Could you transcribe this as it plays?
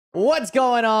What's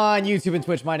going on, YouTube and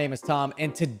Twitch? My name is Tom,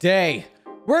 and today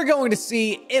we're going to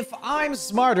see if I'm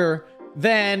smarter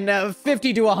than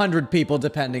 50 to 100 people,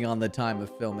 depending on the time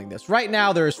of filming this. Right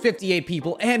now, there's 58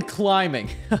 people and climbing.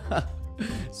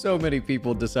 So many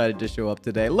people decided to show up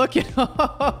today. Look at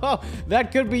that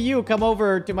could be you. Come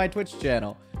over to my Twitch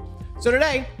channel. So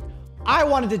today, I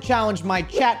wanted to challenge my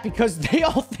chat because they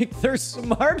all think they're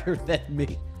smarter than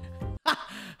me.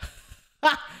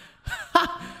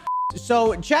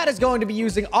 So chat is going to be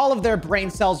using all of their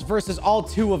brain cells versus all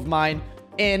 2 of mine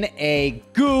in a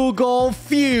Google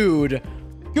feud.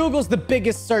 Google's the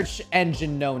biggest search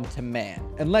engine known to man.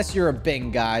 Unless you're a Bing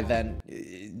guy, then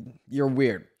you're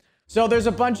weird. So there's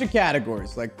a bunch of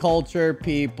categories like culture,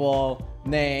 people,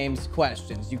 names,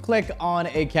 questions. You click on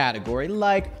a category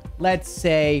like, let's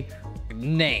say,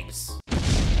 names.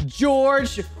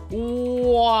 George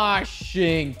Washington.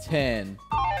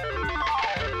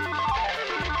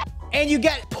 And you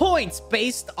get points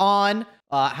based on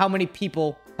how many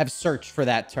people have searched for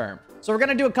that term. So we're going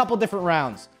to do a couple different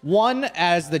rounds. One,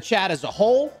 as the chat as a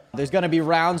whole. There's going to be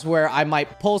rounds where I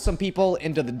might pull some people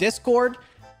into the Discord.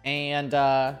 And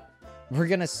we're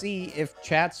going to see if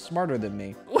chat's smarter than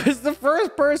me. Was the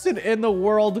first person in the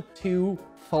world to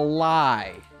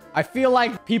fly? I feel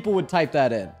like people would type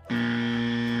that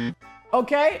in.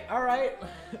 Okay, all right.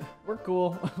 We're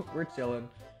cool. We're chilling.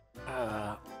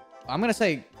 I'm going to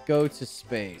say go to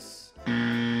space.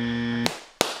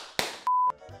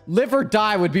 Live or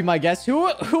die would be my guess. Who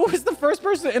was the first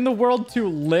person in the world to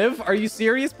live? Are you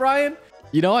serious, Brian?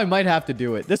 You know, I might have to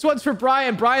do it. This one's for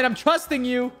Brian. Brian, I'm trusting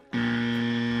you.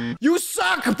 You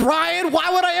suck, Brian.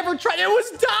 Why would I ever try? It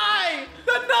was die.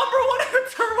 The number 1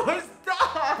 answer was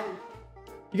die.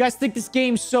 You guys think this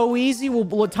game's so easy?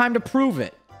 Well, time to prove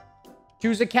it.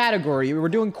 Choose a category. We're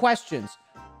doing questions.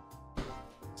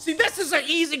 See, this is an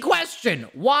easy question.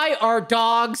 Why are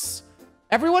dogs...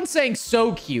 Everyone's saying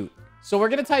so cute. So we're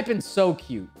going to type in so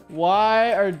cute.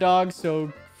 Why are dogs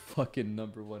so fucking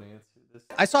number 1 answer?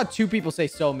 I saw 2 people say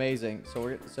so amazing. So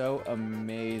we're so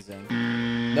amazing.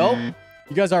 Nope.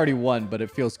 You guys already won, but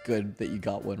it feels good that you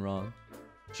got one wrong.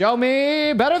 Show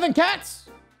me better than cats.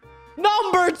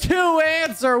 Number 2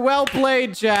 answer. Well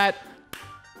played, chat.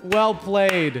 Well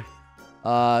played.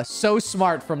 So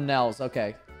smart from Nels.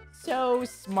 Okay. So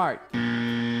smart.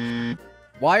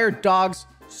 Why are dogs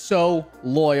so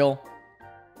loyal?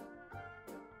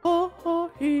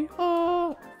 Oh, he,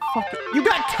 oh. Fuck it. You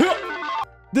got 2.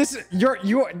 This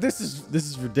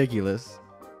is ridiculous.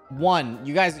 1.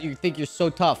 You think you're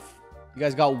so tough. You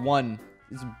guys got 1.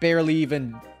 It's barely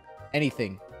even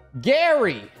anything.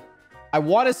 Gary. I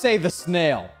want to say the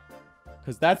snail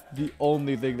because that's the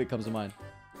only thing that comes to mind.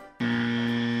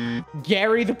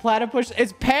 Gary the platypus.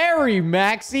 It's Perry,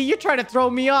 Maxie. You're trying to throw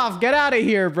me off. Get out of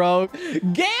here, bro.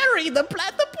 Gary the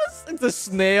platypus. It's a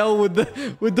snail with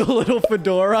the little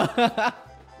fedora.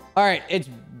 All right, it's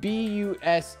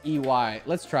B-U-S-E-Y.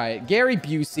 Let's try it. Gary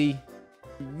Busey.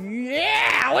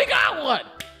 Yeah, we got one.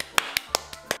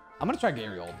 I'm gonna try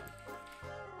Gary Oldman.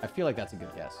 I feel like that's a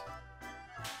good guess.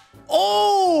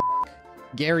 Oh,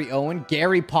 Gary Owen.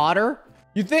 Gary Potter.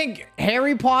 You think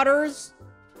Harry Potter's...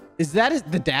 Is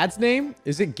that the dad's name?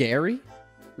 Is it Gary?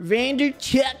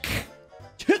 Vanderchuck.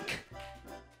 Chuck.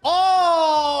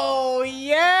 Oh,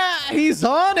 yeah. He's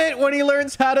on it when he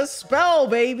learns how to spell,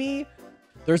 baby.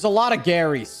 There's a lot of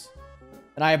Garys.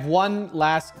 And I have one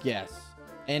last guess.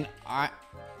 And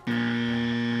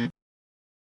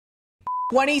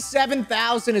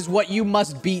 27,000 is what you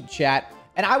must beat, chat.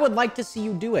 And I would like to see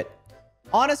you do it.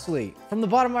 Honestly, from the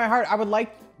bottom of my heart, I would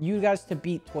like you guys to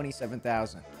beat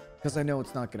 27,000. Because I know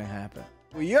it's not going to happen.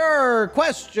 Your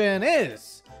question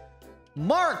is...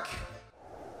 Mark.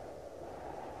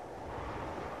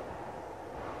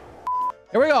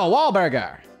 Here we go.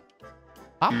 Wahlburger.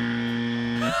 Huh?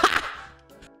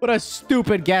 What a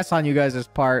stupid guess on you guys'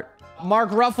 part. Mark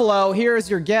Ruffalo, here's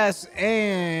your guess.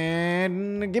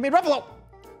 And give me Ruffalo.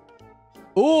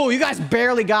 Ooh, you guys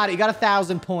barely got it. You got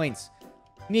 1,000 points.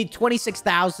 You need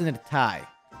 26,000 at a tie.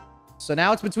 So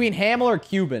now it's between Hamill or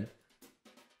Cuban.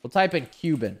 We'll type in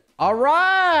Cuban. All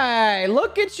right.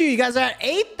 Look at you. You guys are at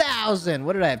 8,000.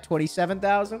 What did I have?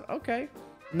 27,000? Okay.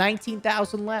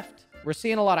 19,000 left. We're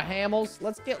seeing a lot of Hamills.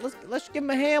 Let's give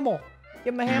him a Hamill.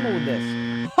 Give him a Hamill with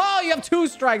this. Oh, you have 2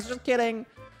 strikes. Just kidding.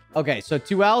 Okay, so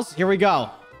 2 L's. Here we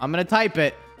go. I'm going to type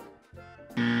it.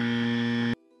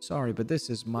 Sorry, but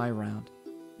this is my round.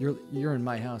 You're in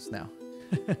my house now.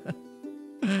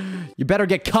 You better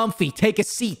get comfy. Take a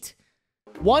seat.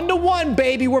 1-1,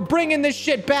 baby. We're bringing this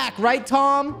shit back. Right,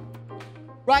 Tom?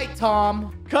 Right,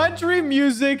 Tom. Country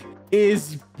music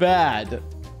is bad.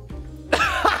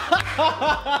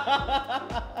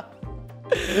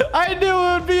 I knew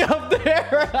it would be up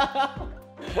there.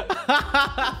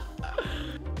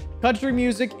 Country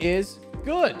music is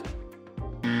good.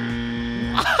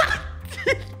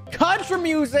 Country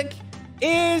music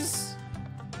is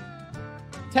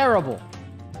terrible.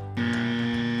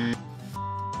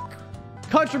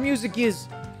 Country music is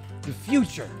the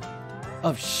future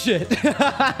of shit.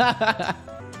 A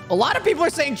lot of people are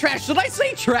saying trash. Should I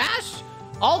say trash?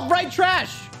 I'll write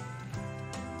trash.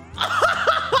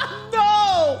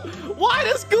 No! Why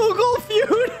does Google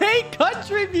Feud hate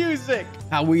country music?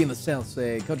 How we in the South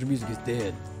say country music is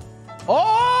dead.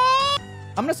 Oh!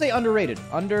 I'm gonna say underrated.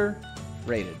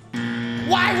 Underrated.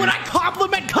 Why would I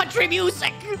compliment country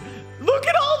music? Look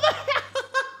at all that.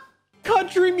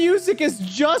 Country music is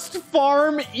just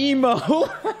farm emo.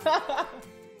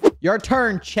 Your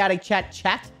turn, chatty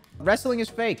chat. Wrestling is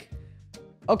fake.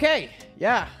 Okay,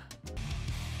 yeah.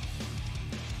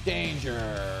 Dangerous.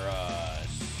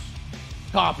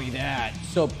 Copy that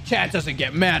so chat doesn't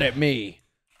get mad at me.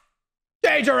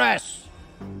 Dangerous.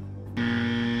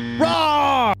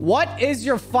 Wrong. What is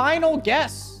your final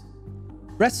guess?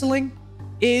 Wrestling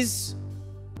is...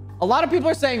 A lot of people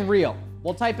are saying real.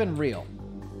 We'll type in real.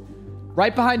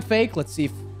 Right behind fake. Let's see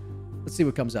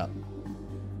what comes up.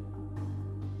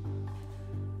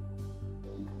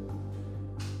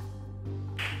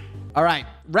 All right.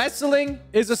 Wrestling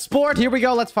is a sport. Here we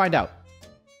go. Let's find out.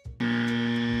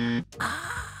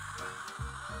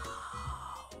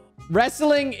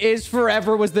 Wrestling is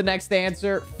forever was the next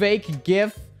answer. Fake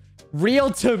GIF.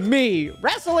 Real to me.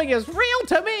 Wrestling is real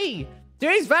to me.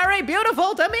 She's very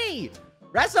beautiful to me.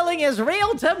 Wrestling is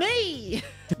real to me.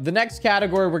 The next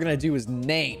category we're going to do is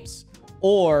names,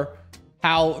 or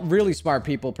how really smart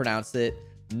people pronounce it,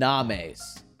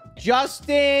 names.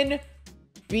 Justin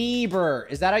Bieber.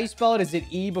 Is that how you spell it? Is it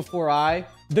E before I?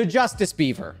 The Justice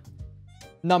Beaver.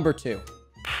 Number 2.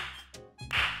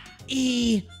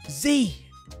 Easy.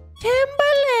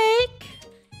 Timberlake.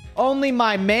 Only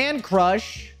my man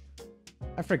crush.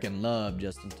 I freaking love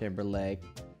Justin Timberlake.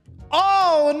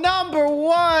 Oh, number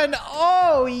 1.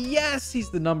 Oh, yes. He's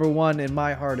the number 1 in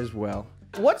my heart as well.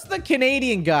 What's the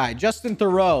Canadian guy? Justin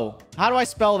Theroux. How do I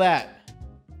spell that?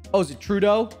 Oh, is it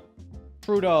Trudeau?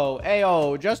 Trudeau.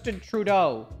 Ayo, Justin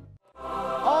Trudeau.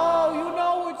 Oh, you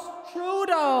know it's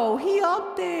Trudeau. He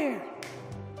up there.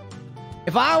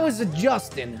 If I was a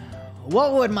Justin,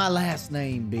 what would my last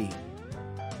name be?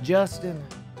 Justin.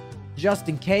 Just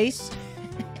in case?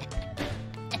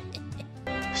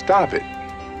 Stop it.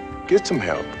 Get some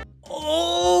help.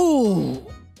 Oh.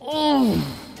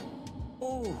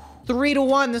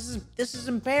 3-1. This is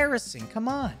embarrassing. Come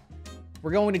on.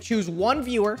 We're going to choose one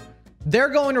viewer. They're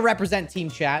going to represent Team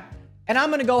Chat, and I'm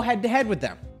going to go head to head with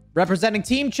them. Representing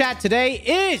Team Chat today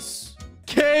is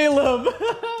Caleb.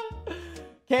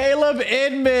 Caleb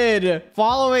in mid,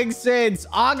 following since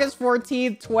August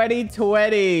 14th,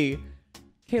 2020.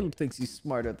 Caleb thinks he's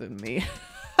smarter than me.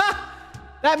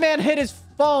 That man hit his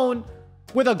phone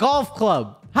with a golf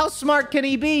club. How smart can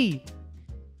he be?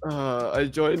 I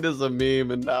joined as a meme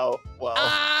and now, wow.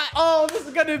 Oh, this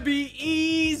is gonna be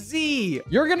easy.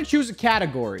 You're gonna choose a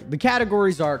category. The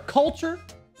categories are culture,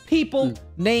 people,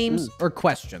 names, or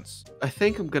questions. I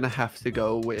think I'm gonna have to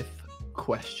go with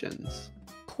questions.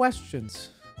 Questions.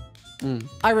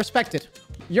 I respect it.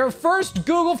 Your first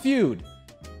Google feud.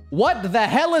 What the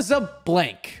hell is a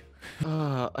blank?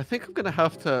 I think I'm gonna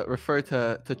have to refer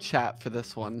to chat for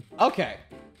this one. Okay.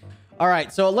 All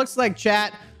right, so it looks like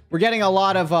chat, we're getting a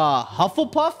lot of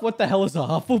Hufflepuff. What the hell is a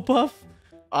Hufflepuff?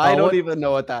 I don't even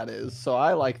know what that is, so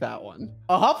I like that one.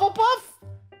 A Hufflepuff?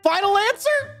 Final answer?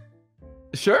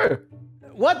 Sure.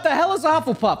 What the hell is a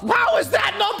Hufflepuff? How is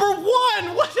that number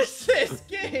 1? What is this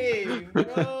game,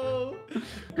 bro?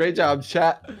 Great job,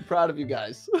 chat. Proud of you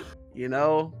guys. You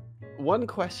know, one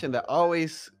question that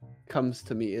always comes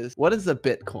to me is, what is a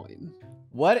Bitcoin?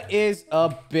 What is a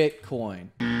Bitcoin?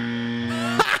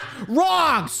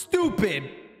 Wrong! Stupid!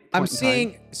 I'm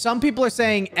seeing some people are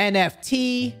saying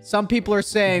NFT. Some people are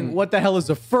saying, what the hell is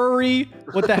a furry?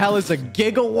 What the hell is a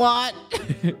gigawatt?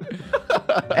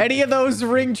 Any of those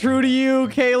ring true to you,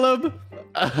 Caleb?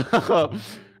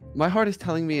 My heart is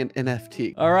telling me an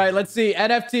NFT. All right, let's see.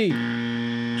 NFT.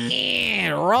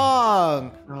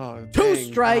 Wrong. Oh, 2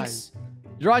 dang, strikes.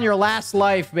 You're on your last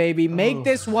life, baby. Make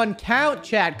this one count,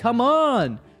 chat. Come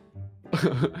on.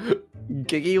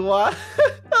 Gigawatt?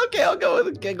 Okay, I'll go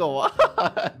with a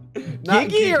gigawatt.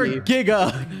 Giggy or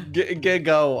giga?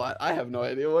 Gigawatt. I have no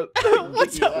idea what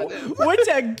what's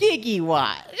a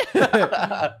gigawatt?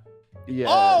 Yeah.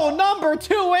 Oh, number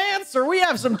 2 answer. We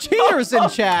have some cheaters in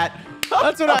chat.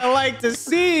 That's what I like to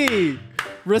see.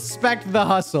 Respect the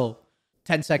hustle.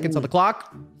 10 seconds on the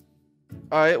clock.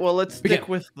 All right. Well, let's Begin. stick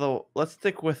with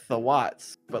the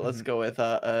watts, but let's go with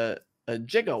a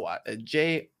gigawatt, a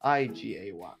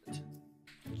J-I-G-A watt.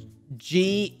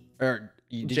 G or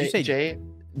did you say J?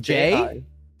 J?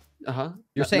 Uh-huh.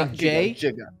 You're saying J?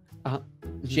 Giga. Uh-huh.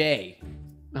 J.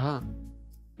 Uh-huh.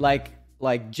 Like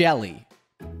jelly.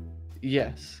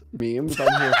 Yes. Memes.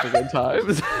 I'm here for good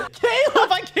times.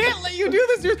 Caleb, I can't let you do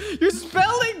this. You're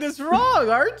spelling this wrong,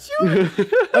 aren't you?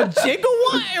 A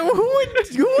gigawatt?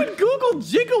 Who would Google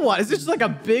gigawatt? Is this just like a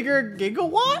bigger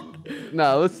gigawatt?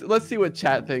 No, let's see what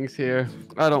chat thinks here.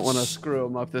 I don't want to screw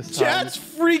him up this time. Chat's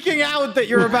freaking out that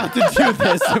you're about to do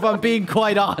this, if I'm being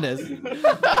quite honest.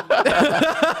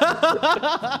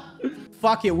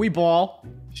 Fuck it, we ball.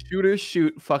 Shooters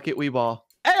shoot. Fuck it, we ball.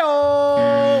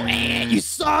 Ayo! You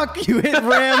suck! You hit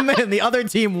rim, and the other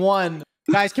team won.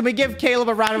 Guys, can we give Caleb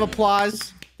a round of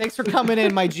applause? Thanks for coming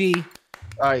in, my G.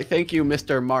 All right, thank you,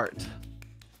 Mr. Mart.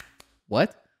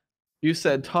 What? You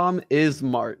said Tom is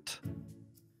Mart.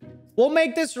 We'll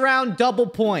make this round double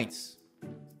points.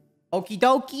 Okie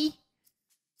dokie.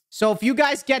 So if you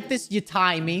guys get this, you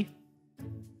tie me.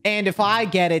 And if I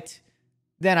get it,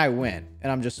 then I win.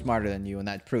 And I'm just smarter than you, and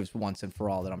that proves once and for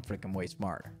all that I'm freaking way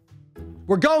smarter.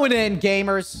 We're going in,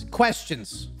 gamers.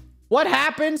 Questions. What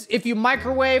happens if you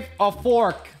microwave a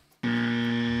fork?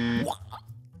 What?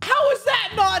 How is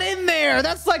that not in there?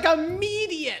 That's like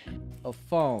immediate. A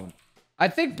phone. I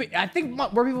think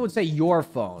more people would say your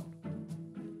phone.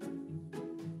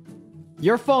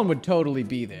 Your phone would totally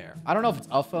be there. I don't know if it's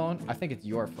a phone. I think it's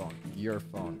your phone. Your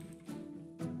phone.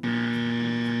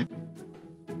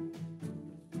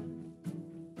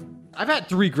 I've had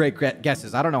 3 great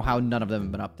guesses. I don't know how none of them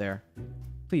have been up there.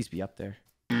 Please be up there.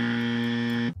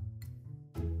 Are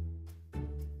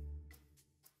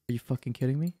you fucking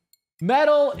kidding me?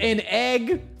 Metal, an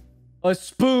egg, a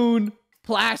spoon,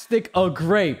 plastic, a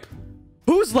grape.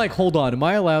 Who's like, hold on, am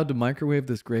I allowed to microwave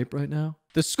this grape right now?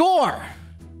 The score,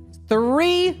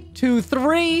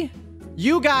 3-3.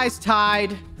 You guys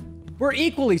tied. We're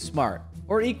equally smart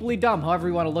or equally dumb, however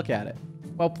you want to look at it.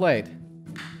 Well played.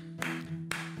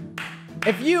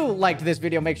 If you liked this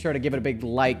video, make sure to give it a big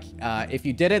like. If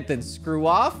you didn't, then screw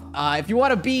off. If you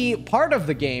want to be part of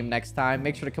the game next time,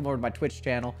 make sure to come over to my Twitch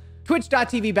channel.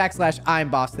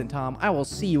 Twitch.tv/I'mBostonTom. I will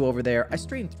see you over there. I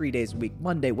stream 3 days a week,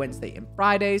 Monday, Wednesday, and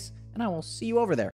Fridays, and I will see you over there.